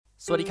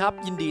สวัสดีครับ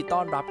ยินดีต้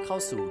อนรับเข้า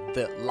สู่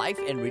The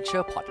Life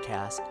Enricher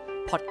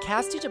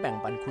Podcast ที่จะแบ่ง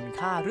ปันคุณ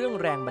ค่าเรื่อง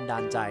แรงบันดา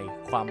ลใจ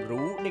ความ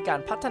รู้ในการ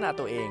พัฒนา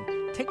ตัวเอง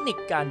เทคนิค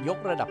การยก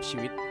ระดับชี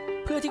วิต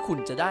เพื่อที่คุณ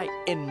จะได้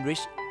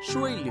enrich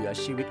ช่วยเหลือ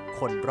ชีวิตค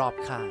นรอบ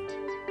ข้าง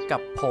กั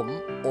บผม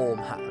โอม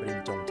หรินท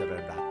ร์จงเจริ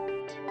ญรัตน์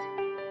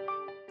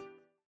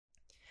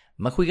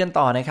มาคุยกัน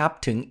ต่อนะครับ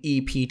ถึง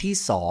EP ที่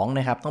2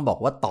นะครับต้องบอก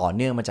ว่าต่อเ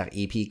นื่องมาจาก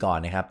EP ก่อน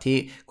นะครับที่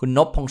คุณน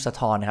พพงศ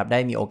ธรนะครับได้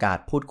มีโอกาส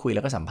พูดคุยแ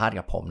ล้วก็สัมภาษณ์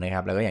กับผมนะค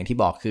รับแล้วก็อย่างที่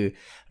บอกคือ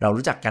เรา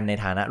รู้จักกันใน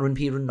ฐานะรุ่น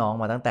พี่รุ่นน้อง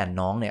มาตั้งแต่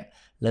น้องเนี่ย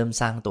เริ่ม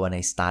สร้างตัวใน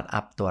สตาร์ทอั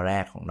พตัวแร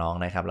กของน้อง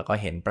นะครับแล้วก็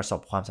เห็นประสบ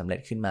ความสำเร็จ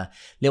ขึ้นมา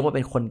เรียกว่าเ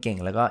ป็นคนเก่ง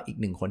แล้วก็อีก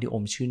หนึ่งคนที่อ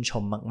มชื่นช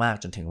มมาก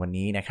ๆจนถึงวัน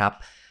นี้นะครับ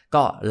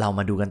ก็เรา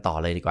มาดูกันต่อ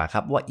เลยดีกว่าค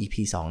รับว่า EP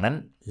 2 นั้น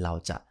เรา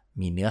จะ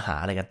มีเนื้อหา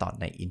อะไรกันต่อ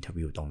ในอินเทอร์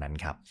วิวตรงนั้น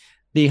ครับ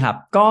ดีครับ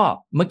ก็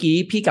เมื่อกี้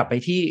พี่กลับไป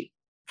ที่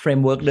เฟรม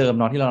เวิร์กเดิม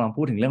เนาะที่เรากำลัง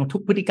พูดถึงเรื่องทุ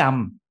กพฤติกรรม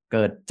เ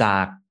กิดจา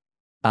ก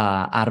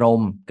อาร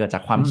มณ์เกิดจา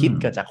กความคิด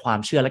เกิดจากความ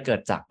เชื่อและเกิ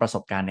ดจากประส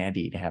บการณ์ในอ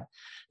ดีตนะครับ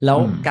แล้ว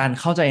การ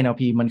เข้าใจ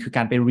NLP มันคือก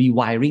ารไป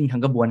rewiring ทั้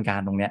งกระบวนการ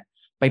ตรงเนี้ย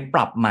ไปป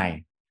รับใหม่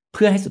เ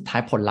พื่อให้สุดท้าย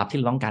ผลลัพธ์ที่เ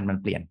ราต้องการมัน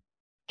เปลี่ยน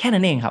แค่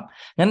นั้นเองครับ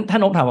งั้นถ้า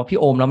นกถามว่าพี่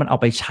โอมแล้วมันเอา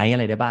ไปใช้อะ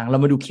ไรได้บ้างเรา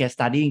มาดู case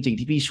study จริงๆ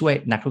ที่พี่ช่วย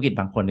นักธุรกิจ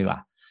บางคนดีกว่า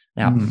น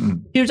ะครับ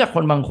พี่รู้จักค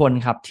นบางคน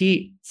ครับที่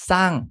ส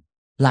ร้าง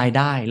รายไ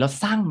ด้แล้ว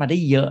สร้างมาได้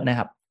เยอะนะค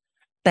รับ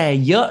แต่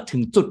เยอะถึ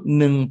งจุด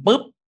หนึ่งปุ๊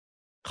บ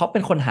เขาเป็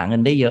นคนหาเงิ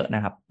นได้เยอะน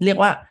ะครับเรียก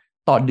ว่า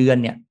ต่อเดือน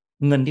เนี่ย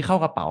เงินที่เข้า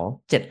กระเป๋า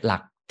7 หลั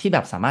กที่แบ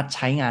บสามารถใ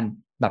ช้งาน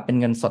แบบเป็น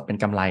เงินสดเป็น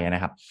กำไรน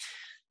ะครับ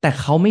แต่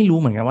เขาไม่รู้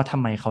เหมือนกันว่าทำ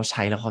ไมเขาใ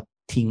ช้แล้วเขา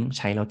ทิ้งใ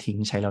ช้แล้วทิ้ง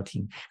ใช้แล้วทิ้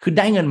งคือไ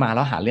ด้เงินมาแ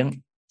ล้วหาเรื่อง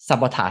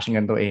sabotage เ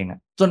งินตัวเองอะ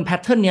จนแพท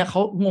เทิร์นเนี้ยเข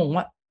างง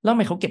ว่าแล้วทำไ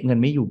มเขาเก็บเงิน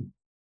ไม่อยู่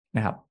น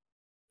ะครับ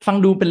ฟัง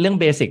ดูเป็นเรื่อง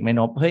เบสิกไหม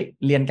นพเฮ้ย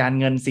เรียนการ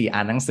เงินสิอ่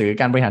านหนังสือ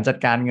การบริหารจัด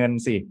การเงิน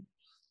สิ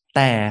แ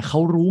ต่เขา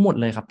รู้หมด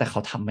เลยครับแต่เขา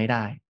ทำไม่ไ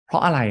ด้เพรา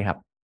ะอะไรครับ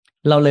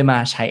เราเลยมา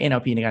ใช้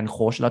NLP ในการโ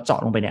ค้ชแล้วเจาะ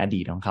ลงไปในอ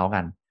ดีตของเขากั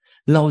น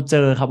เราเจ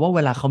อครับว่าเว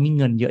ลาเขามี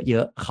เงินเย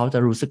อะๆเขาจะ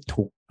รู้สึก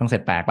ทุกข์ต้องเสร็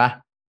จแปลกปะ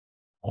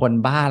คน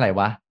บ้าอะไร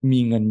วะมี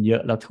เงินเยอ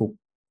ะแล้วทุกข์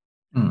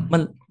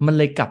มันเ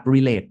ลยกลับ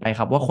relate ไปค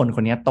รับว่าคนค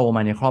นนี้โตม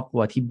าในครอบครั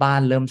วที่บ้า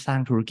นเริ่มสร้าง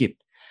ธุรกิจ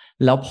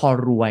แล้วพอ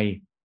รวย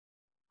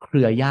เค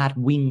รือญาติ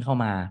วิ่งเข้า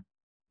มา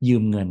ยื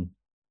มเงิน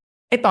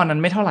ไอ้ตอนนั้น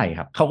ไม่เท่าไหร่ค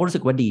รับเขาก็รู้สึ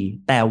กว่าดี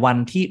แต่วัน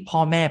ที่พ่อ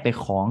แม่ไป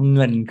ขอเ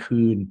งิน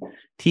คืน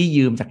ที่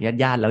ยืมจาก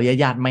ญาติแล้ว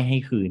ญาติไม่ให้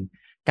คืน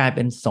กลายเ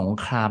ป็นสง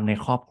ครามใน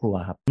ครอบครัว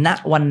ครับณ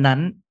วันนั้น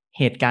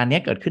เหตุการณ์นี้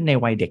เกิดขึ้นใน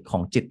วัยเด็กขอ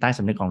งจิตใต้ส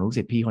ำนึกของลูก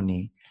ศิษย์พี่คน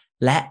นี้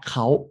และเข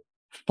า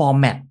ฟอร์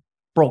แมต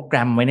โปรแกร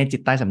มไว้ในจิ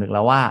ตใต้สำนึกแ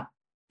ล้วว่า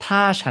ถ้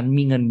าฉัน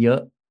มีเงินเยอะ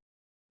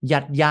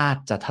ญา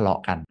ติจะทะเลาะ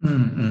กัน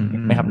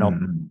ไหมครับนพ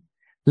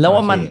แล้ว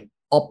ว่ามัน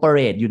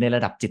operate อยู่ในร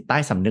ะดับจิตใต้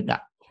สำนึกอ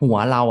ะหัว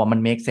เราอะมัน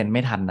make sense ไ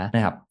ม่ทันน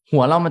ะครับหั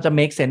วเรามันจะ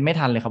make sense ไม่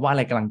ทันเลยครับว่าอะไ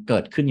รกำลังเกิ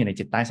ดขึ้นอยู่ใน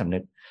จิตใต้สำนึ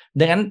ก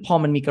ดังนั้นพอ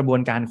มันมีกระบว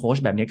นการโค้ช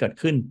แบบนี้เกิด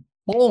ขึ้น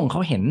โป้งเข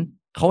าเห็น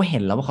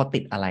แล้วว่าเขาติ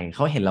ดอะไรเข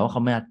าเห็นแล้วว่าเข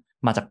า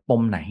มาจากป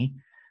มไหน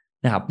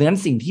นะครับดังนั้น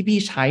สิ่งที่พี่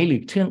ใช้หรือ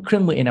เครื่อ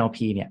งมือ NLP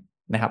เนี่ย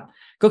นะครับ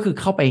ก็คือ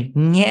เข้าไป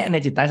แงะใน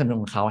จิตใต้สำนึก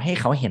ของเขาให้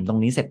เขาเห็นตรง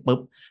นี้เสร็จปุ๊บ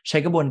ใช้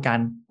กระบวนการ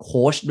โ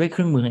ค้ชด้วยเค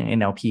รื่องมือ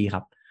NLP ค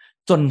รับ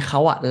จนเขา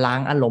อะล้า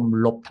งอารมณ์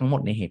ลบทั้งหม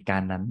ดในเหตุกา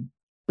รณ์นั้น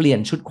เปลี่ยน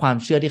ชุดความ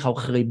เชื่อที่เขา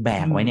เคยแบ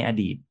กไว้ในอ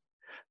ดีต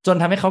จน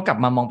ทำให้เขากลับ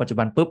มามองปัจจุ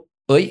บันปุ๊บ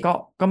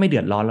ก็ไม่เดื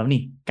อดร้อนแล้ว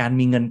นี่การ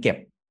มีเงินเก็บ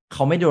เข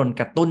าไม่โดน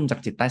กระตุ้นจาก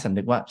จิตใต้สำ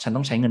นึกว่าฉันต้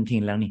องใช้เงินทิ้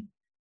งแล้วนี่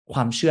คว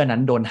ามเชื่อนั้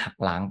นโดนหัก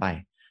ล้างไป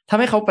ทำ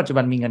ให้เขาปัจจุ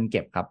บันมีเงินเ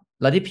ก็บครับ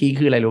แล้วที่พีค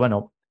คืออะไรรู้ป่ะน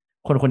พ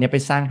คนนี้ไป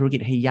สร้างธุรกิ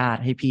จให้ญา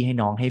ติให้พี่ให้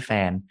น้องให้แฟ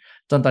น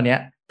จนตอนนี้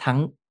ทั้ง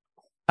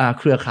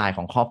เครือข่ายข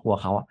องครอบครัว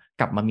เขา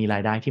กลับมามีรา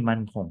ยได้ที่มั่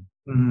นคง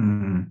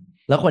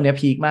แล้วคนนี้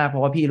พีคมากเพรา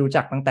ะว่าพี่รู้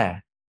จักตั้งแต่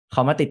เข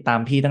ามาติดตาม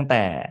พี่ตั้งแ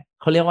ต่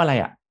เขาเรียกว่าอะไร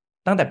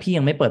ตั้งแต่พี่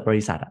ยังไม่เปิดบ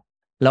ริษัท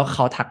แล้วเข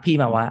าทักพี่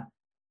มาว่า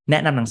แน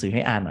ะนำหนังสือใ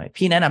ห้อ่านหน่อย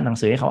พี่แนะนำหนัง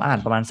สือให้เขาอ่าน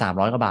ประมาณ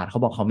300 กว่าบาทเขา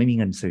บอกเขาไม่มี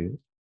เงินซื้อ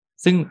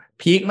ซึ่ง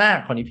พีคมาก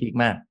คนนี้พีค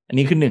มากอัน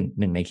นี้คือห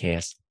นึ่งในเค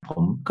สผ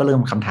มก็เริ่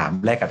มคำถาม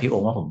แรกกับพี่โอ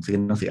มว่าผมซื้อ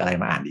หนังสืออะไร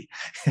มาอ่านดี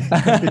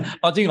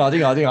จริงเหรอ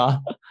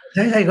ใ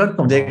ช่ก็ผ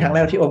มเจอครั้งแร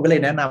กที่โอมก็เล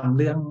ยแนะน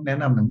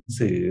ำหนัง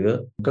สือ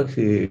ก็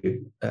คือ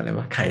อะไร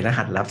วะไขร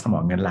หัสลับสมอ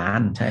งเงินล้า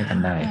นใช่กัน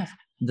ได้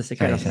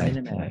ใช่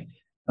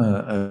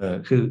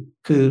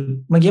คือ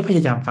เมื่อกี้พย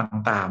ายามฟัง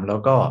ตามแล้ว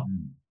ก็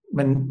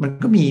มัน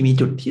ก็มี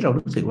จุดที่เรา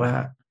รู้สึกว่า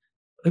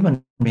เอ้ยมัน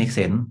make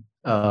sense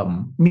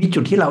มีจุ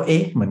ดที่เรา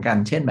เหมือนกัน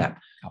เช่นแบบ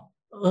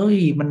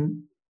มัน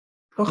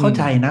ก็เข้าใ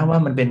จนะว่า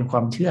มันเป็นคว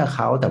ามเชื่อเข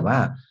าแต่ว่า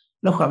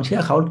แล้วความเชื่อ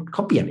เข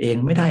าเปลี่ยนเอง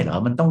ไม่ได้เหรอ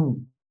มันต้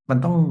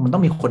อ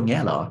งมีคนแง่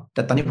เหรอแ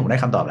ต่ตอนนี้ผมได้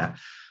คำตอบแล้ว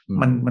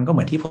มันก็เห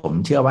มือนที่ผม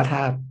เชื่อว่าถ้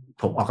า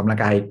ผมออกกำลัง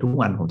กายทุก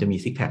วันผมจะมี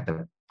ซิกแพคแต่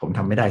ผมท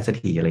ำไม่ได้สัก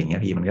ทีอะไรอย่างเงี้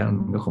ยพี่มัน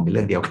ก็คงเป็นเ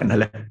รื่องเดียวกันนั่น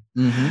แหละ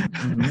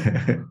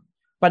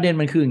ประเด็น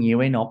มันคืออย่างนี้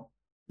ไว้นก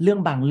เรื่อง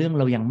บางเรื่อง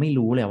เรายังไม่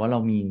รู้เลยว่าเรา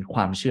มีคว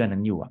ามเชื่อนั้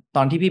นอยู่ต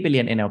อนที่พี่ไปเรี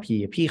ยน NLP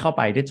พี่เข้าไ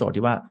ปด้วยโจทย์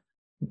ที่ว่า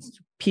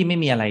พี่ไม่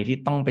มีอะไรที่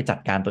ต้องไปจัด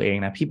การตัวเอง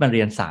นะพี่มาเ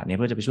รียนศาสตร์เนี่ย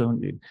เพื่อจะไปช่วยคน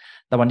อื่น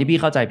แต่วันที่พี่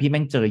เข้าใจพี่แ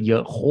ม่งเจอเยอ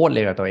ะโคตรเล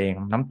ยกับตัวเอง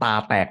น้ำตา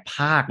แตกพ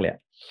ากเลย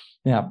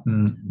นะครับ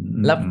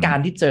แล้วการ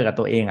ที่เจอกับ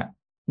ตัวเอง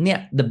เนี่ย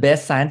the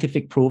best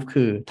scientific proof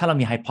คือถ้าเรา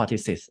มี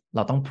hypothesis เร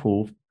าต้อง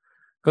prove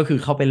ก็คือ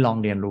เข้าไปลอง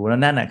เรียนรู้แล้ว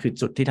นั่นน่ะคือ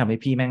จุดที่ทำให้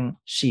พี่แม่ง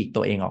ฉีก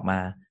ตัวเองออกมา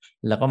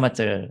แล้วก็มาเ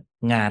จอ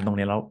งานตรง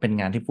นี้แล้วเป็น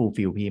งานที่ฟูล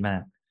ฟิลพี่มา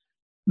ก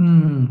อื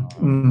ม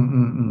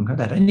เข้าใ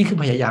จแต่นี่คือ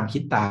พยายามคิ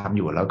ดตามอ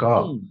ยู่แล้วก็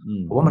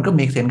ผมว่ามันก็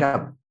make sense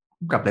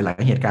กับหลาย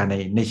ๆเหตุการณ์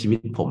ในชีวิต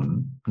ผม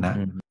นะ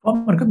เพราะ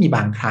มันก็มีบ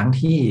างครั้ง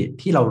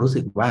ที่เรารู้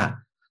สึกว่า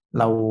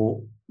เรา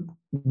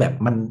แบบ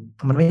มั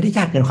นไม่ได้ย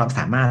ากเกินความส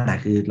ามารถนะ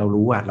คือเรา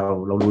รู้ว่าเ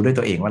รารู้ด้วย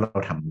ตัวเองว่าเรา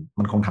ทำ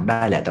มันคงทำได้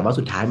แหละแต่ว่า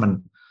สุดท้าย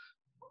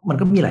มัน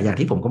ก็มีหลายอย่าง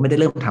ที่ผมก็ไม่ได้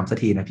เริ่มทำสัก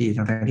ทีนะพี่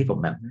ทั้งที่ผม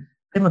แบบ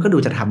มันก็ดู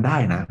จะทำได้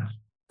นะ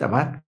แต่ว่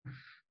า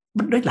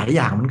มันด้วยหลายอ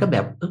ย่างมันก็แบ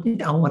บ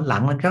เอาวันหลั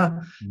งมันก็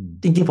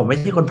จริงๆผมไม่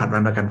ใช่คนผัดวั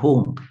นประกันพรุ่ง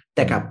แ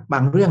ต่กับบา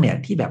งเรื่องเนี่ย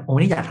ที่แบบโอ้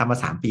นี่อยากทำมา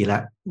3 ปีแล้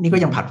วนี่ก็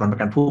ยังผัดวันประ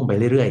กันพรุ่งไป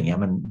เรื่อยๆอย่างเงี้ย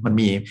มัน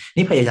มี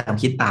นี่พยายาม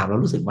คิดตามแล้ว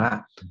รู้สึกว่า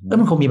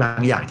มันคงมีบา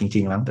งอย่างจ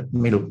ริงๆแล้วแต่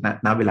ไม่รู้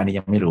ณเวลานี้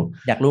ยังไม่รู้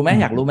อยากรู้ไหม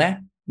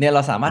เนี่ยเร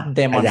าสามารถเ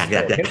ดโมนสเ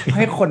ตรทใ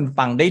ห้คน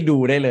ฟังได้ดู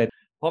ได้เลย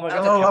เพราะมันก็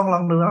จะล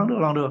อง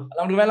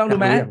ดู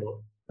ไหม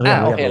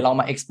โอเคลอง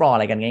มา explore อะ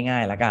ไรกันง่า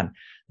ยๆแล้วกัน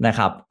นะค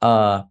รับ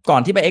ก่อ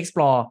นที่ไป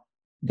explore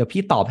เดี๋ยว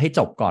พี่ตอบให้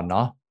จบก่อนเน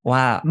าะว่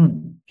า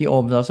พี่โอ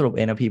มแล้วสรุป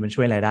NLP มัน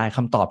ช่วยอะไรได้ค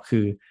ำตอบคื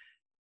อ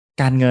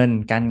การเงิน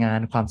การงาน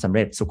ความสำเ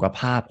ร็จสุขภ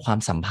าพความ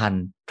สัมพัน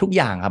ธ์ทุกอ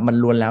ย่างครับมัน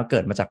ล้วนแล้วเกิ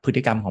ดมาจากพฤ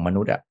ติกรรมของม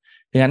นุษย์อะ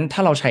ดังนั้นถ้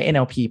าเราใช้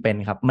NLP เป็น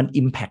ครับมัน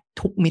impact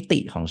ทุกมิติ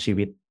ของชี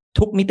วิต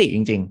ทุกมิติจ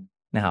ริง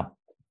ๆนะครับ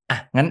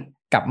งั้น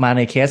กลับมาใ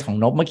นเคสของ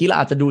นบเมื่อกี้เรา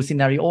อาจจะดูซี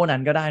นาริโอนั้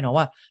นก็ได้เนาะ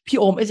ว่าพี่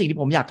โอมไอสิ่งที่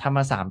ผมอยากทำม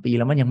า3 ปีแ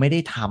ล้วมันยังไม่ได้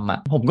ทำอ่ะ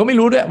ผมก็ไม่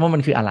รู้ด้วยว่ามั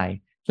นคืออะไร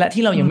และ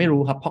ที่เรายังไม่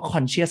รู้ครับเพราะค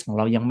อนเชียสของเ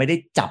รายังไม่ได้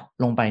จับ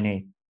ลงไปใน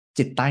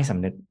จิตใต้ส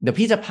ำนึกเดี๋ยว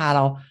พี่จะพาเร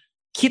า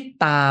คิด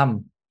ตาม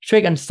ช่ว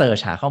ยกันเสิร์ช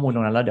หาข้อมูลต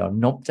รงนั้นแล้วเดี๋ยว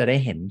นบจะได้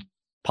เห็น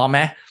พร้อมไหม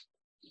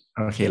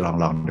โอเคล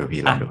องดู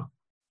พี่ลองดู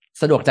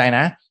สะดวกใจน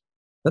ะ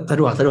สะ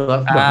ดวก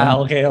โ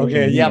อเค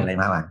เยี่ยมอะไร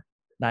มาก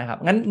ได้ครับ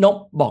งั้นนบ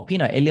บอกพี่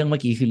หน่อยไอ้เรื่องเมื่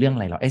อกี้คือเรื่องอะ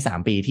ไรหรอไอ้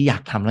3 ปีที่อยา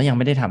กทำแล้วยังไ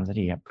ม่ได้ทำสัก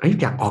ทีครับ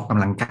อยากออกก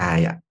ำลังกาย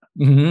อ่ะ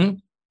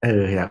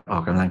อยากออ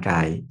กกำลังกา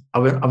ยเอา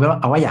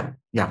ว่าอ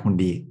ยากหุ่น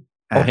ดี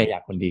โอเคอยา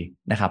กหุ่นดี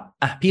นะครับ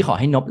พี่ขอ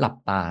ให้นบหลับ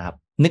ตาครับ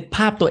นึกภ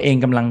าพตัวเอง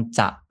กำลัง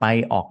จะไป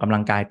ออกกำลั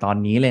งกายตอน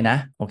นี้เลยนะ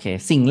โอเค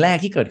สิ่งแรก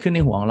ที่เกิดขึ้นใน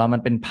หัวของเรามั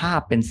นเป็นภา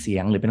พเป็นเสีย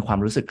งหรือเป็นความ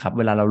รู้สึกครับ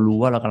เวลาเรารู้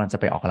ว่าเรากำลังจะ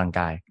ไปออกกำลัง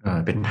กาย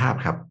เป็นภาพ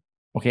ครับ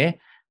โอเค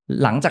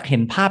หลังจากเห็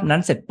นภาพนั้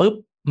นเสร็จปุ๊บ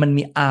มัน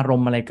มีอาร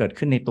มณ์อะไรเกิด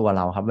ขึ้นในตัวเ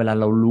ราครับเวลา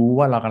เรารู้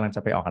ว่าเรากำลังจ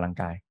ะไปออกกำลัง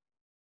กาย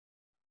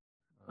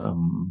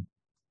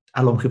อ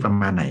ารมณ์คือประ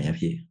มาณไหนอะ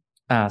พี่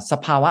ส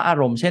ภาวะอา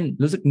รมณ์เช่น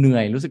รู้สึกเหนื่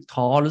อยรู้สึก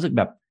ท้อรู้สึกแ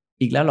บบ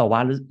อีกแล้วเหรอว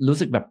ะรู้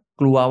สึกแบบ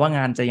กลัวว่าง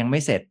านจะยังไ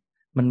ม่เสร็จ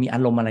มันมีอา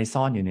รมณ์อะไร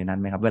ซ่อนอยู่ในนั้น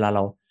ไหมครับเวลาเร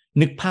า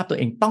นึกภาพตัว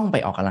เองต้องไป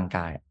ออกกำลังก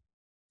าย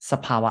ส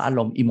ภาวะอาร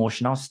มณ์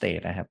emotional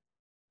state นะครับ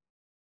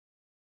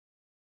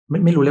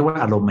ไม่รู้เรียกว่า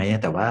อารมณ์ไหม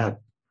แต่ว่า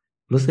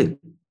รู้สึก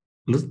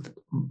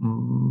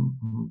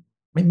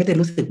ไม่ได้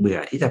รู้สึกเบื่อ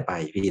ที่จะไป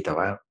พี่แต่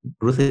ว่า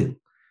รู้สึ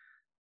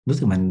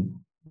กมัน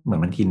เหมือ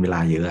นมันกินเวลา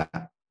เยอะอะ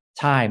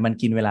ใช่มัน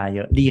กินเวลาเย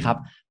อะดีครับ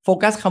โฟ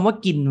กัสคำว่า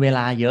กินเวล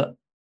าเยอะ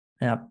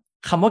นะครับ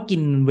คำว่ากิ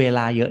นเวล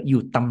าเยอะอ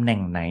ยู่ตำแหน่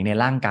งไหนใน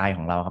ร่างกายข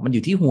องเราครับมันอ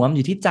ยู่ที่หัวมันอ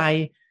ยู่ที่ใจ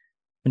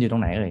มันอยู่ตร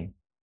งไหนเอ่ย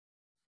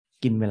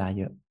กินเวลา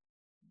เยอะ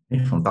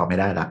ผมตอบไม่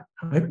ได้ละ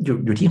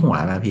อยู่ที่หัว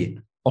นะพี่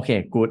โอเค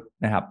กู๊ด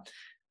นะครับ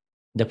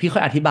เดี๋ยวพี่ค่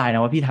อยอธิบายน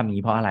ะว่าพี่ทำอย่าง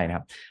นี้เพราะอะไรนะค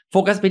รับโฟ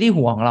กัสไปที่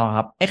หัวของเราค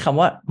รับไอ้คำ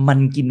ว่ามัน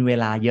กินเว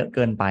ลาเยอะเ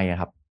กินไปอะ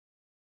ครับ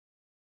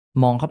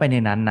มองเข้าไปใน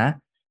นั้นนะ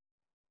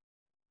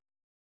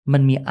มั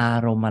นมีอา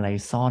รมณ์อะไร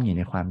ซ่อนอยู่ใ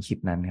นความคิด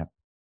นั้นครับ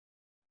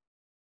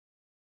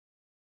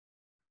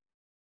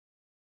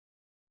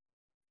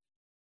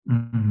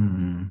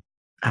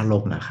อาร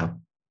มณ์นะครับ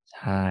ใ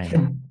ช่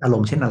อาร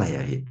มณ์เช่นอะไรอ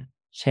ะพี่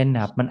เช่น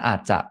ครับมันอาจ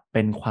จะเ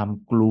ป็นความ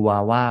กลัว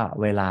ว่า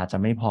เวลาจะ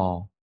ไม่พอ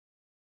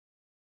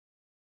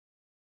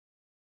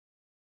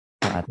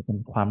อาจจะเป็น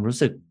ความรู้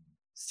สึก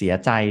เสีย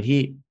ใจที่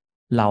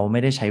เราไม่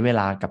ได้ใช้เว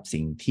ลากับ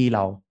สิ่งที่เร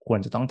าควร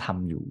จะต้องท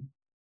ำอยู่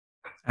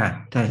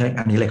ใช่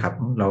อันนี้เลยครับ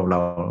เ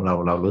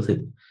รารู้สึ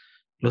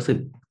ก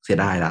เสีย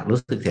ดายละรู้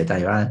สึกเสียใจ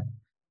ว่า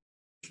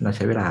เราใ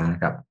ช้เวลา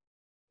กับ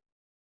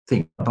สิ่ง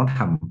เราต้องท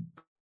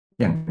ำ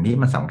อย่างนี้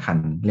มันสำคัญ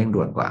เร่ง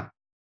ด่วนกว่า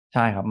ใ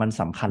ช่ครับมัน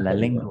สำคัญและ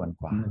เร่งด่วน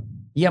กว่า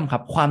เยี่ยมครั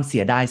บความเสี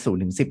ยดาย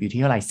0 ถึง 10อยู่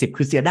ที่เท่าไหร่10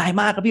คือเสียดาย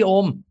มากครับพี่โอ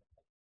ม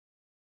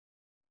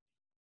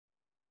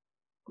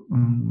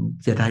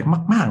เสียดาย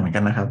มากๆเหมือนกั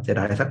นนะครับเสีย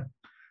ดาย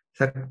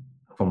สัก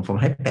ผม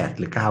ให้8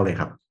 หรือ 9เลย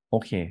ครับโอ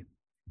เค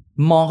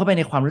มองเข้าไปใ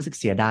นความรู้สึก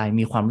เสียดาย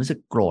มีความรู้สึก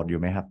โกรธอยู่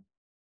ไหมครับ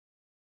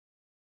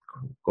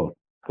โก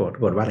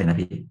รธว่าอะไรนะ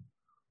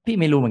พี่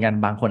ไม่รู้เหมือนกัน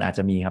บางคนอาจจ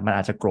ะมีครับมันอ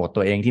าจจะโกรธ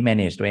ตัวเองที่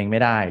manage ตัวเองไม่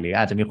ได้หรือ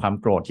อาจจะมีความ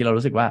โกรธที่เรา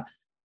รู้สึกว่า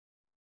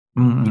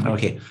โอ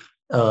เค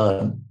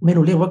ไม่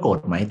รู้เรียกว่าโกรธ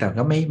ไหมแต่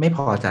ก็ไม่พ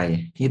อใจ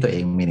ที่ตัวเอ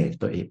ง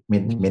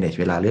manage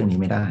เวลาเรื่องนี้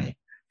ไม่ได้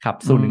ครับ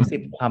0 ถึง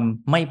 10ความ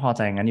ไม่พอใ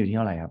จงั้นอยู่ที่เ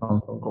ท่าไหร่ครับ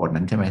โกรธ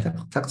นั้นใช่ไหม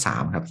สัก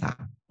3ครับ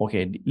3โอเค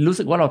รู้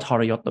สึกว่าเราท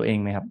รยศตัวเอง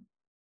ไหมครับ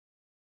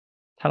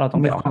ถ้าเราต้อ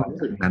งไปออกความรู้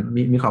สึกนั้น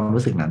มีความ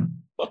รู้สึกนั้น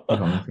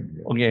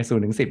โอเค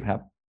0 ถึง 10ครับ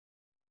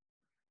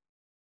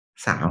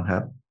3ครั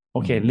บโอ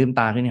เคลืม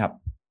ตาขึ้นครับ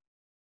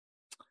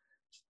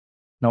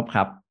นบค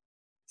รับ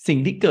สิ่ง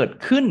ที่เกิด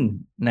ขึ้น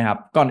นะครับ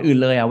ก่อนอื่น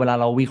เลยเวลา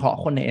เราวิเคราะห์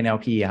คนใน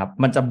NLP ครับ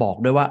มันจะบอก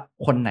ด้วยว่า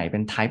คนไหนเป็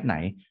น type ไหน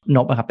น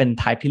บครับเป็น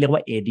type ที่เรียกว่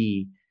า AD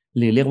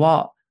หรือเรียกว่า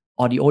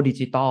audio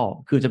digital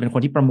คือจะเป็นค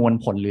นที่ประมวล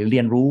ผลหรือเรี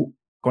ยนรู้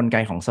กลไก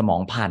ของสมอ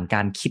งผ่านก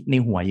ารคิดใน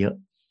หัวเยอะ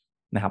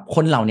นะครับค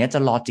นเหล่านี้จะ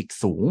ลอจิก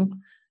สูง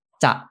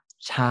จะ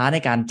ช้าใน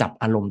การจับ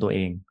อารมณ์ตัวเอ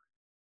ง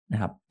น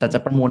ะครับแต่จะ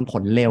ประมวลผ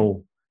ลเร็ว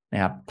น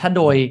ะครับถ้าโ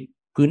ดย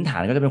พื้นฐา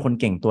นก็จะเป็นคน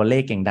เก่งตัวเล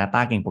ขเก่ง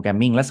Data เก่งโปรแกรม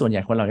มิ่งและส่วนให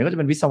ญ่คนเหล่านี้ก็จะ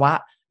เป็นวิศวะ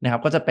นะครั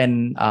บก็จะเป็น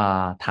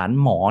ฐาน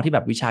หมอที่แบ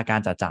บวิชาการ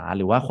จ๋าๆห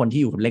รือว่าคน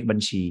ที่อยู่กับเลขบัญ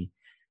ชี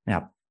นะค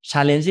รับ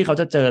challenge ที่เขา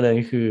จะเจอเลย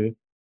คือ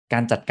กา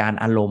รจัดการ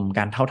อารมณ์ก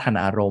ารเท่าทัน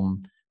อารมณ์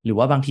หรือ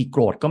ว่าบางทีโก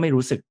รธก็ไม่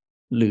รู้สึก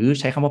หรือ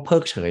ใช้คำว่าเพิ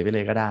กเฉยไปเล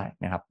ยก็ได้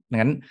นะครับดัง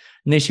นั้น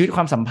ในชีวิตค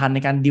วามสัมพันธ์ใน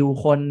การดิว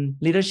คน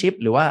leadership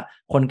หรือว่า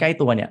คนใกล้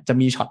ตัวเนี่ยจะ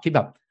มีช็อตที่แบ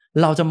บ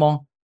เราจะมอง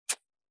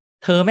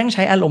เธอแม่งใ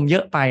ช้อารมณ์เยอ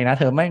ะไปนะ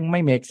เธอไม่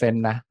make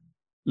sense นะ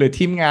หรือ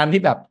ทีมงาน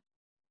ที่แบบ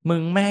มึ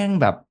งแม่ง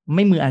แบบไ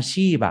ม่มืออา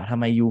ชีพอะทำ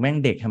ไมยูแม่ง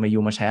เด็กทำไมยู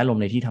มาใช้อารม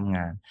ณ์ในที่ทำง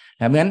านน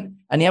ะเพราะฉะนั้น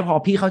อันนี้พอ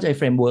พี่เข้าใจเ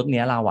ฟรมเวิร์กเ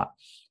นี้ยเราอะ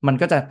มัน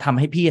ก็จะทำ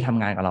ให้พี่ท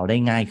ำงานกับเราได้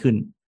ง่ายขึ้น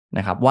น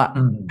ะครับว่า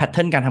แพทเ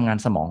ทิร์นการทำงาน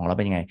สมองของเราเ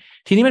ป็นยังไง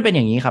ทีนี้มันเป็นอ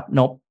ย่างนี้ครับ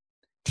นบ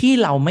ที่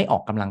เราไม่ออ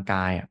กกำลังก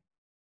ายอะ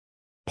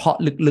เพราะ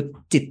ลึก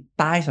ๆจิต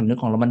ใต้สำนึก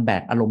ของเรามันแบ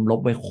กอารมณ์ลบ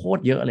ไว้โคต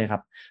รเยอะเลยครั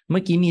บเมื่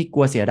อกี้มีก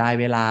ลัวเสียดาย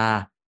เวลา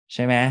ใ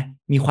ช่ไหม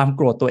มีความโ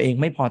กรธตัวเอง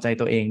ไม่พอใจ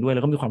ตัวเองด้วยแ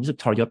ล้วก็มีความรู้สึก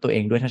ทรยศตัวเอ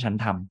งด้วยถ้าฉัน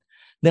ท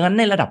ำดังนั้น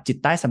ในระดับจิต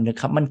ใต้สำนึก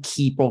ครับมัน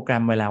คีย์โปรแกร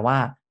มไว้แล้วว่า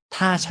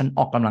ถ้าฉันอ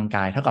อกกำลังก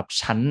ายเท่ากับ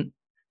ฉัน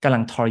กำลั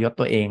งทรยศ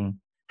ตัวเอง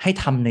ให้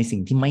ทำในสิ่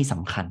งที่ไม่ส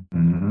ำคัญ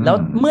แล้ว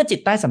เมื่อจิต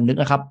ใต้สำนึก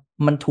นะครับ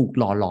มันถูก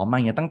หล่อหลอมมาอ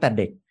ย่างตั้งแต่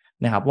เด็ก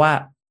นะครับว่า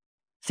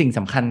สิ่งส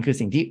ำคัญคือ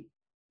สิ่งที่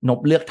นบ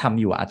เลือกทำ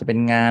อยู่อาจจะเป็น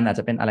งานอาจ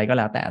จะเป็นอะไรก็แ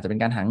ล้วแต่อาจจะเป็น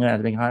การหาเงินอาจ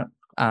จะเป็น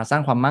สร้า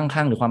งความมั่ง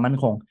คั่งหรือความมั่น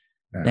คง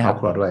นะครับ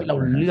ที่เรา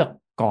เลือก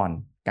ก่อน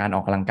การอ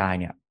อกกำลังกาย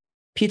เนี่ย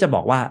พี่จะบ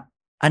อกว่า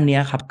อันนี้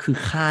ครับคือ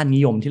ค่านิ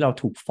ยมที่เรา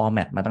ถูกฟอร์แม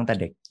ตมาตั้งแต่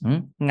เด็ก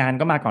งาน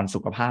ก็มาก่อนสุ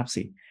ขภาพ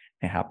สิ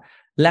นะครับ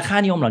และค่า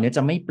นิยมเหล่านี้จ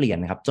ะไม่เปลี่ยน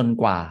นะครับจน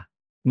กว่า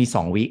มี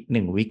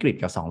1วิกฤต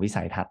กับ2วิ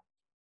สัยทัศน์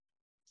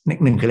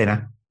หนึ่งคืออะไรนะ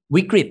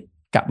วิกฤต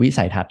กับวิ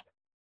สัยทัศน์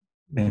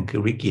1คื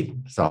อวิกฤต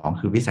2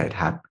คือวิสัย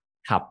ทัศน์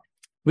ครับ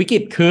วิกฤ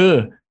ตคือ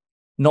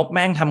นบแ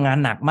ม่งทำงาน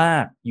หนักมา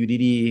กอยู่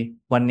ดี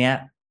ๆวันเนี้ย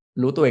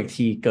รู้ตัวอีก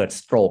ทีเกิด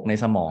สโตรกใน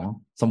สมอง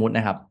สมมติน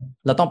ะครับ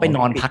เราต้องไปน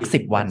อนพัก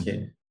10 วัน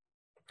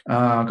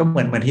ก็เห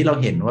มือนที่เรา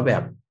เห็นว่าแบ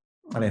บ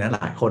อะไรนะห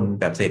ลายคน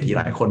แบบเศรษฐี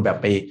หลายคนแบบ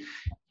ไป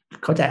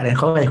เข้าใจอะไร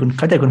เข้าใจ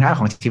คุณค่า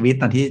ของชีวิต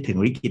ตอนที่ถึง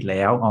วิกฤตแ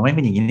ล้วไม่เ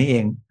ป็นอย่างนี้นี่เอ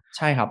งใ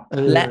ช่ครับ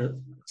และ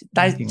จิต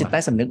ใต้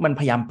สำนึกมัน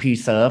พยายาม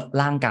preserve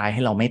ร่างกายใ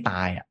ห้เราไม่ต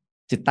ายอ่ะ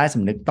จิตใต้ส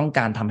ำนึกต้องก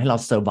ารทำให้เรา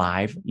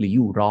survive หรืออ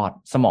ยู่รอด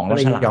สมองเรา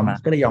ฉลาดมาก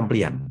ก็เลยยอมเป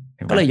ลี่ย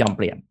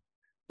น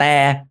แต่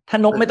ถ้า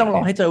นบไม่ต้องร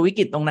อให้เจอวิ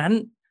กฤตตรงนั้น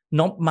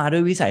นบมาด้ว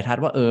ยวิสัยทัศ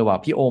น์ว่าว่ะ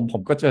พี่โอมผ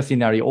มก็เจอซี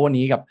นาริโอ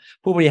นี้กับ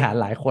ผู้บริหาร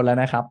หลายคนแล้ว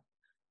นะครับ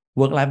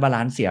work life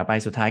balance เสียไป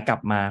สุดท้ายกลับ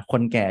มาค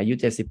นแก่อายุ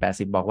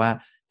70-80บอกว่า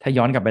ถ้า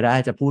ย้อนกลับไปได้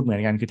จะพูดเหมือ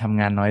นกันคือทำ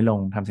งานน้อยลง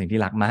ทำสิ่งที่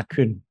รักมาก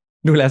ขึ้น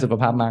ดูแลสุข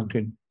ภาพมาก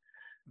ขึ้น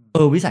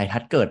วิสัยทั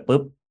ศน์เกิดปุ๊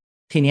บ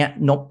ทีเนี้ย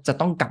นบจะ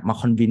ต้องกลับมา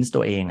convince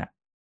ตัวเองอะ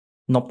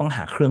นบต้องห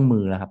าเครื่องมื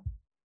อแล้วครับ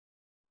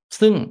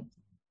ซึ่ง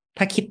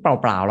ถ้าคิดเป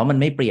ล่าๆแล้วมัน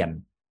ไม่เปลี่ยน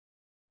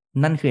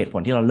นั่นคือเหตุผ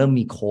ลที่เราเริ่ม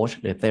มีโค้ช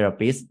หรือ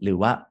therapist หรือ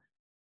ว่า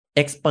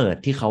expert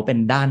ที่เขาเป็น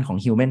ด้านของ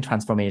human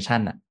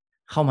transformation อะ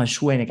เข้ามา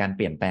ช่วยในการเ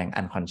ปลี่ยนแปลง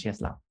unconscious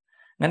เรา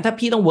งั้นถ้า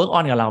พี่ต้อง work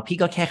on กับเราพี่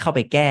ก็แค่เข้าไป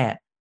แก้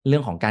เรื่อ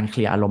งของการเค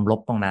ลียร์อารมณ์ล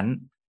บตรงนั้น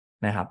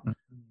นะครับ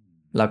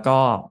แล้วก็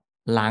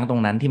ล้างตร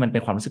งนั้นที่มันเป็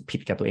นความรู้สึกผิ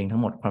ดกับตัวเองทั้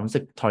งหมดความรู้สึ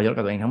กทรยศ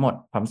กับตัวเองทั้งหมด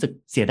ความรู้สึก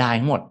เสียดาย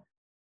ทั้งหมด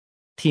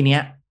ทีเนี้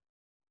ย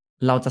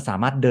เราจะสา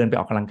มารถเดินไป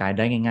ออกกำลังกายไ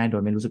ด้ง่ายๆโด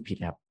ยไม่รู้สึกผิด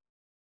ครับ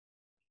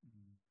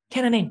แค่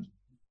นั้นเอง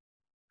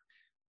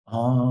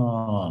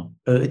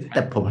แ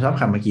ต่ผมชอบ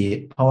คำเมื่อกี้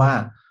เพราะว่า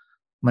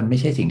มันไม่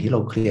ใช่สิ่งที่เรา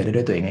เคลียร์ได้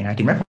ด้วยตัวเองง่ายๆ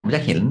ถึงแม้ผมจ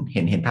ะเ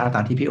ห็นภาพต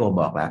ามที่พี่โอ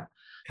บอกแล้ว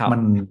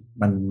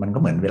มันก็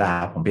เหมือนเวลา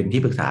ผมเป็น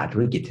ที่ปรึกษาธุ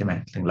รกิจใช่ไหม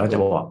ถึงเราจะ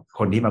บอก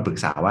คนที่มาปรึก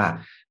ษาว่า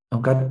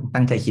ก็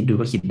ตั้งใจคิดดู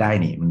ก็คิดได้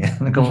นี่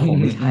มันก็คง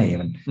ไม่ใช่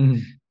มัน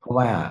เพราะ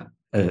ว่า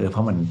เพร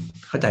าะมัน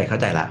เข้าใ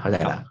จละเข้า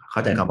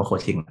ใจคำว่าโคช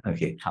ชิ่งโอ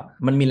เคครับ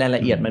มันมีรายล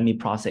ะเอียดมันมี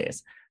process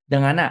ดั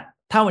งนั้นอ่ะ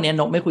ถ้าวันนี้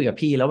นกไม่คุยกับ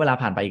พี่แล้วเวลา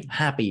ผ่านไปอีก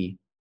5 ปี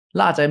เร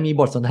าอาจจะมี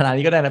บทสนทนา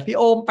นี้ก็ได้นะพี่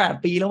โอม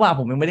8 ปีแล้วว่า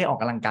ผมยังไม่ได้ออก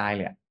กำลังกายเ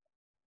ลย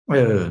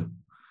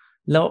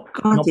แล้ว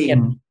นกเก็ต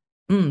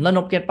แล้วน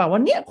กเก็ตป่ะว่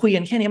าเนี่ยคุยกั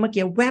นแค่นี้เมื่อ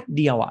กี้แวบ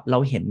เดียวอ่ะเรา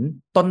เห็น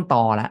ต้นต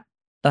อแล้ว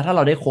แต่ถ้าเร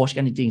าได้โค้ช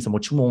กันจริงๆสมม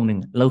ติชั่วโมงหนึ่ง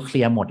เราเค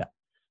ลียร์หมดอ่ะ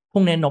พ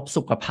วกนี้นบ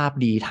สุขภาพ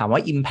ดีถามว่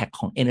า impact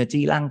ของ energy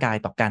ร่างกาย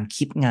ต่อการ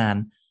คิดงาน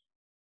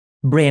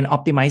brain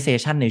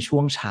optimization ในช่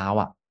วงเช้า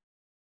อ่ะ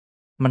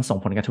มันส่ง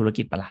ผลกับธุร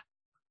กิจปะล่ะ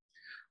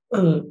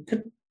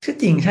คือ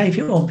จริงใช่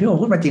พี่โอม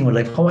พูดมาจริงหมดเ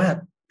ลยเพราะว่า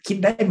คิด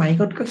ได้ไหม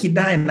ก็คิด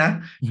ได้นะ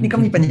นี่ก็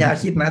มีปัญญา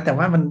คิดนะแต่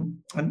ว่า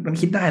มัน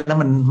คิดได้แล้ว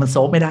มันโซ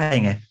ฟไม่ได้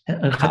ไง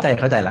เข้าใจ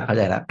ละ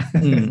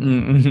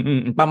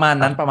ประมาณ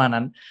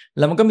นั้นแ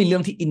ล้วมันก็มีเรื่อ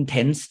งที่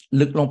intense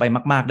ลึกลงไป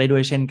มากๆได้ด้ว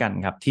ยเช่นกัน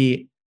ครับที่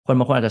คน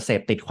บางคนอาจจะเส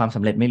พติดความส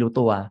ำเร็จไม่รู้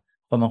ตัว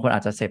คนบางคนอ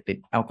าจจะเสพติด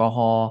แอลกอฮ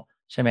อล์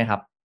ใช่ไหมครับ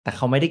แต่เ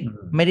ขาไม่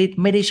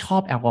ได้ชอ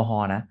บแอลกอฮอ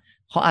ล์นะ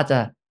เขาอาจจะ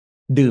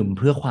ดื่มเ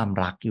พื่อความ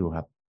รักอยู่ค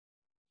รับ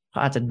เขา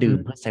อาจจะดื่ม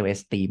เพื่อเซลฟ์เอ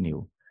สตีมอ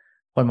ยู่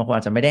คนบางคนอ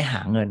าจจะไม่ได้ห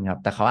าเงินครับ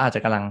แต่เขาอาจจ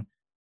ะกำลัง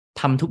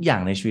ทำทุกอย่า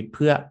งในชีวิตเ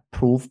พื่อ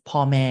proof พ่อ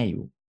แม่อ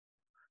ยู่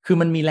คือ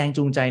มันมีแรง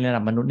จูงใจในระ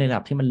ดับมนุษย์ในระ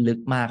ดับที่มันลึก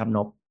มากครับน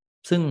บ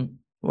ซึ่ง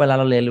เวลาเ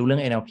ราเรียนรู้เรื่อ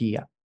ง NLP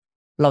อ่ะ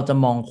เราจะ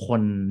มองค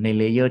นใน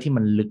เลเยอร์ที่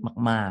มันลึก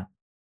มาก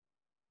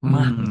ๆม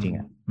ากจริงๆ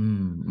อ่ะ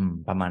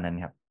ประมาณนั้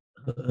นครับ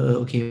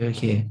โอเ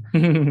ค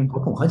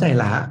ผมเข้าใจ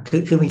ละ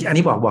คืออัน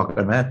นี้บอก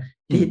กันว่า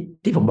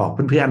ที่ผมบอก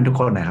เพื่อนๆทุก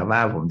คนนะครับว่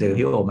าผมเจอ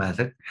พี่โอมา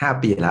สัก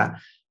5 ปีแล้ว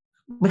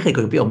ไม่เคยคุ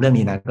ยกับพี่โอมเรื่อง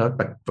นี้นะก็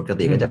ปก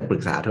ติก็จะปรึ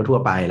กษาทั่ว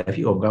ๆไปแล้ว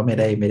พี่โอมก็ไม่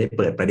ได้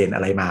เปิดประเด็นอ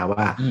ะไรมา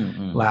ว่า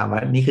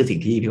นี่คือสิ่ง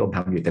ที่พี่โอมท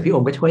ำอยู่แต่พี่โอ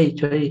มก็ช่วย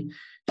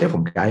ผ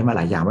มไกด์มาห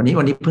ลายอย่างวันนี้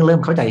เพิ่งเริ่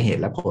มเข้าใจเห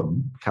ตุและผล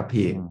ครับ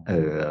พี่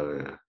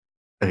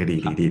ดี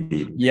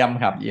เยี่ยม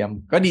ครับเยี่ยม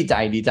ก็ดีใจ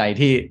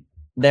ที่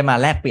ได้มา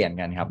แลกเปลี่ยน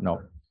กันครับนก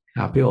ค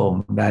รับพี่โอม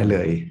ได้เล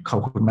ยขอบ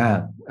คุณมาก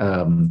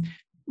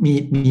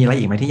มีอะไร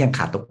อีกไหมที่ยังข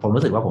าดตกผม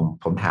รู้สึกว่า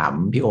ผมถาม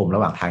พี่โอมระ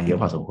หว่างทางเยอะ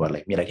พอสมควรเล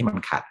ยมีอะไรที่มัน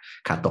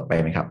ขาดตกไป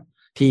ไหมครับ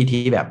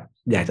ที่แบบ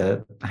อยากจะ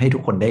ให้ทุ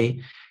กคนได้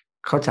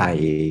เข้าใจ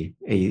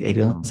ไอ้เ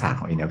รื่องศาสตร์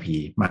ของ NLP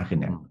มากขึ้น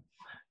เนี่ย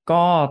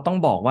ก็ต้อง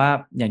บอกว่า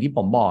อย่างที่ผ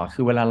มบอก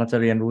คือเวลาเราจะ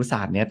เรียนรู้ศ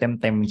าสตร์เนี้ยเ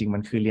ต็มจริงมั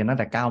นคือเรียนตั้ง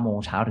แต่9 โมง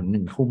เช้าถึง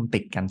1 ทุ่มติ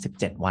ดกัน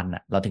17 วันอ่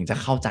ะเราถึงจะ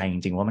เข้าใจจ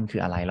ริงๆว่ามันคื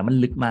ออะไรแล้วมัน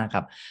ลึกมากค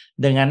รับ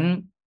ดังนั้น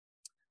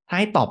ถ้า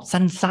ให้ตอบ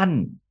สั้น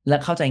ๆและ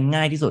เข้าใจ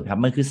ง่ายที่สุดครั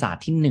บมันคือศาสต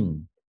ร์ที่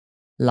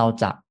1เรา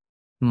จะ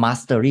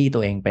mastery ตั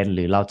วเองเป็นห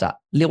รือเราจะ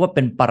เรียกว่าเ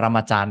ป็นปรม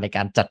าจารย์ในก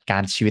ารจัดกา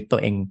รชีวิตตั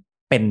วเอง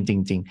เป็นจ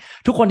ริง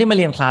ๆทุกคนที่มา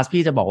เรียนคลาส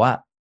พี่จะบอกว่า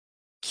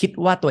คิด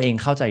ว่าตัวเอง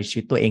เข้าใจชี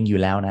วิตตัวเองอยู่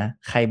แล้วนะ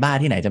ใครบ้า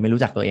ที่ไหนจะไม่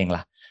รู้จักตัวเองล่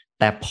ะ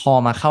แต่พอ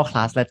มาเข้าคล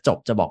าสและจบ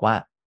จะบอกว่า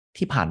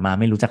ที่ผ่านมา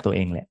ไม่รู้จักตัวเอ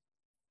งเลย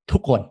ทุ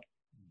กคน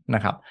น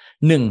ะครับ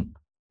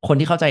1คน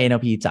ที่เข้าใจ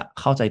NLP จะ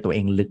เข้าใจตัวเอ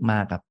งลึกมา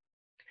กครับ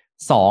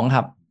2ค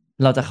รับ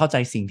เราจะเข้าใจ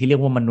สิ่งที่เรีย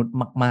กว่ามนุษย์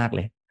มากๆเ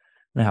ลย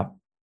นะครับ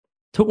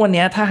ทุกวัน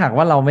นี้ถ้าหาก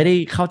ว่าเราไม่ได้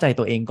เข้าใจ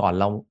ตัวเองก่อน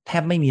เราแท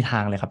บไม่มีทา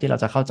งเลยครับที่เรา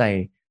จะเข้าใจ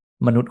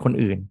มนุษย์คน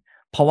อื่น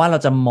เพราะว่าเรา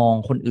จะมอง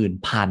คนอื่น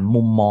ผ่าน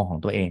มุมมองของ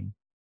ตัวเอง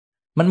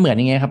มันเหมือน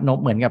ยังไงครับนบ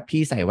เหมือนกับ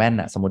พี่ใส่แว่น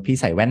อะสมมติพี่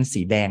ใส่แว่น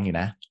สีแดงอยู่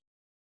นะ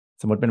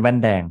สมมติเป็นแว่น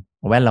แดง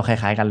แว่นเราค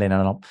ล้ายๆกันเลยนะ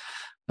นบ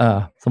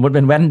สมมติเ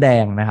ป็นแว่นแด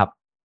งนะครับ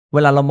เว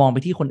ลาเรามองไป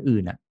ที่คนอื่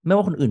นอะไม่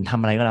ว่าคนอื่นท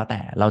ำอะไรก็แล้วแต่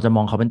เราจะม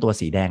องเขาเป็นตัว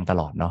สีแดงต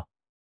ลอดเนาะ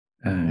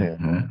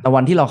แต่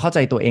วันที่เราเข้าใจ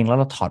ตัวเองแล้ว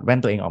เราถอดแว่น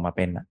ตัวเองออกมาเ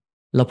ป็นอะ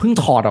เราเพิ่ง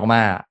ถอดออกม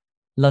า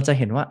เราจะ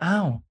เห็นว่าอ้า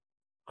ว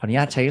ขออนุญ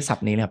าตใช้ศัพ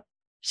ท์นี้เลยครับ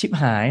ชิบ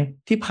หาย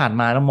ที่ผ่าน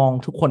มาเรามอง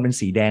ทุกคนเป็น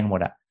สีแดงหม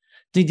ดอะ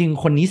จริง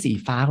ๆคนนี้สี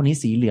ฟ้าคนนี้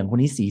สีเหลืองคน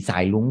นี้สีสา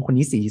ยลุ้งคน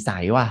นี้สีใส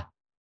ว่ะ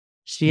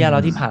เชื่อแล้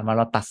วที่ผ่านมาเ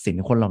ราตัดสิน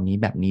คนเหล่านี้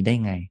แบบนี้ได้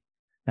ไง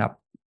นะครับ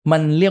มั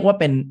นเรียกว่า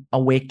เป็น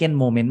awaken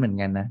moment เหมือน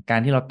กันนะการ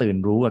ที่เราตื่น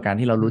รู้กับการ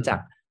ที่เรารู้จัก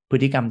พฤ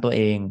ติกรรมตัวเ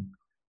อง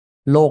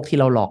โลกที่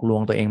เราหลอกลว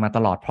งตัวเองมาต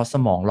ลอดเพราะส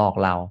มองหลอก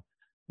เรา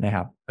นะค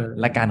รับ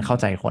และการเข้า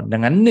ใจคนดั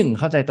งนั้น1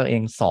เข้าใจตัวเอ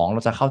ง2เร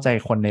าจะเข้าใจ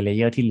คนในเลเ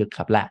ยอร์ที่ลึกค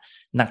รับและ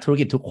นักธุร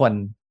กิจทุกคน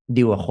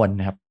ดีลกับคน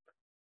นะครับ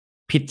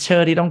พิชเชอ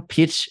ร์ที่ต้อง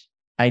พิช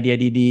ไอเดีย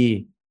ดี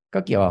ๆก็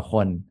เกี่ยวกับค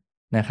น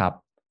นะครับ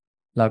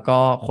แล้วก็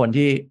คน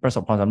ที่ประส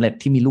บความสำเร็จ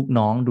ที่มีลูก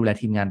น้องดูแล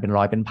ทีมงานเป็น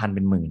ร้อยเป็นพันเ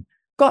ป็นหมื่น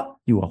ก็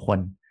อยู่กับคน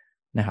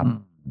นะครับ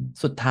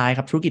สุดท้ายค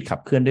รับธุรกิจขับ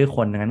เคลื่อนด้วยค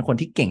นดังนั้นคน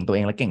ที่เก่งตัวเอ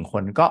งและเก่งค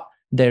นก็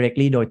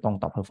directly โดยตรง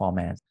ต่อ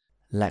performance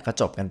และก็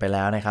จบกันไปแ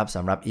ล้วนะครับส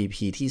ำหรับ EP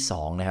ที่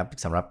2นะครับ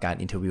สำหรับการ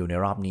อินเทอร์วิวใน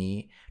รอบนี้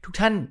ทุก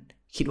ท่าน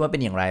คิดว่าเป็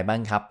นอย่างไรบ้าง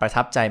ครับประ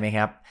ทับใจไหมค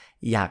รับ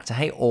อยากจะใ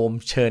ห้โอม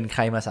เชิญใค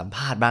รมาสัมภ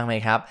าษณ์บ้างไหม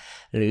ครับ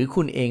หรือ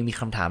คุณเองมี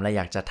คำถามอะไรอ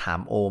ยากจะถาม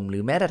โอมหรื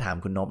อแม้แต่ถาม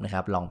คุณนพนะค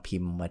รับลองพิ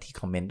มพ์มาที่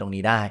คอมเมนต์ตรง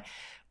นี้ได้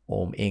โอ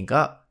มเอง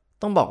ก็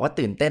ต้องบอกว่า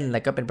ตื่นเต้นและ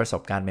ก็เป็นประส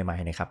บการณ์ใหม่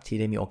ๆนะครับที่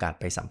ได้มีโอกาส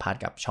ไปสัมภาษณ์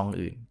กับช่อง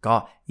อื่นก็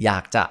อยา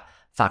กจะ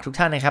ฝากทุก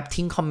ท่านนะครับ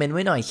ทิ้งคอมเมนต์ไ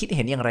ว้หน่อยคิดเ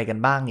ห็นอย่างไรกัน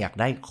บ้างอยาก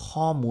ได้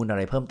ข้อมูลอะไ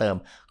รเพิ่มเติม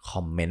ค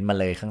อมเมนต์มา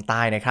เลยข้างใ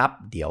ต้นะครับ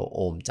เดี๋ยวโอ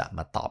มจะม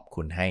าตอบ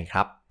คุณให้ค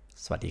รับ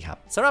สวัสดีครับ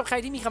สำหรับใคร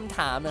ที่มีคำถ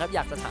ามนะครับอย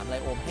ากจะถามอะไร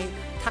โอมให้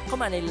ทักเข้า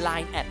มาใน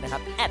Line แอดนะครั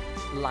บ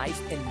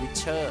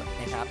 @lifeenricher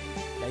นะครับ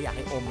แล้วอยากใ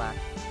ห้โอมมา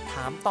ถ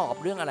ามตอบ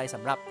เรื่องอะไรส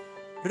ำหรับ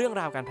เรื่อง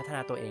ราวการพัฒนา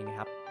ตัวเองนะค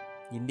รับ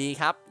ยินดี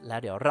ครับแล้ว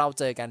เดี๋ยวเรา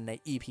เจอกันใน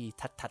EP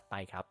ถัดๆไป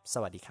ครับส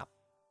วัสดีครับ